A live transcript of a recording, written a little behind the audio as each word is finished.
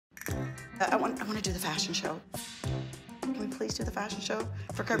I want to do the fashion show. Can we please do the fashion show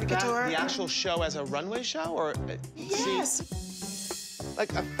for Kirby Couture? The actual show as a runway show, or yes,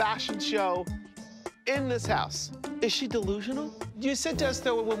 like a fashion show in this house? Is she delusional? You said to us,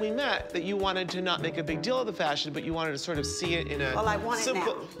 though, when we met, that you wanted to not make a big deal of the fashion, but you wanted to sort of see it in a well, I want it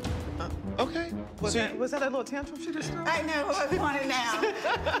now. Okay. Was that a little tantrum she just threw? I know, I want it now.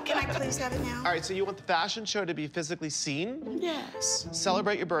 Can I please have it now? All right, so you want the fashion show to be physically seen? Yes.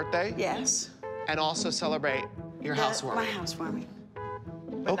 Celebrate your birthday? Yes. And also celebrate your housewarming? My housewarming.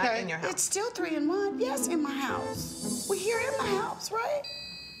 But not in your house. It's still 3 in 1. Yes, in my house. We're here in my house, right?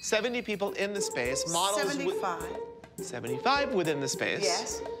 70 people in the space. Models. 75. 75 within the space.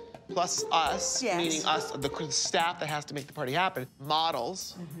 Yes. Plus us, yes. meaning us, the staff that has to make the party happen.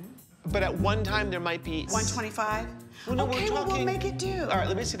 Models. But at one time, there might be... 125? Well, no, okay, well, we'll make it do. All right,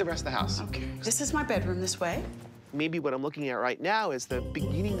 let me see the rest of the house. Okay. This is my bedroom this way. Maybe what I'm looking at right now is the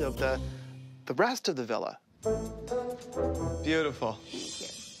beginning of the rest of the villa. Beautiful. Thank you.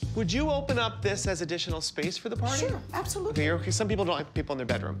 Would you open up this as additional space for the party? Sure, absolutely. Okay, some people don't like people in their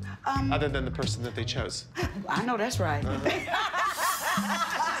bedroom, other than the person that they chose. I know that's right.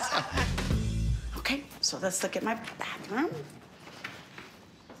 Okay, so let's look at my bathroom.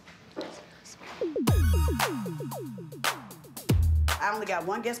 I only got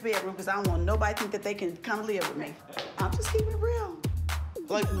one guest bedroom because I don't want nobody to think that they can come live with me. I'm just keeping it real.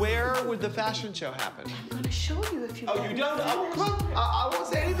 Like, where would the fashion show happen? I'm gonna show you if you Oh, you don't? Oh, come on. I won't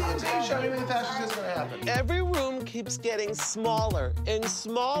say anything until you show me where the fashion show's gonna happen. Every room keeps getting smaller and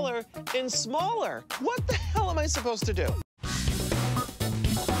smaller and smaller. What the hell am I supposed to do?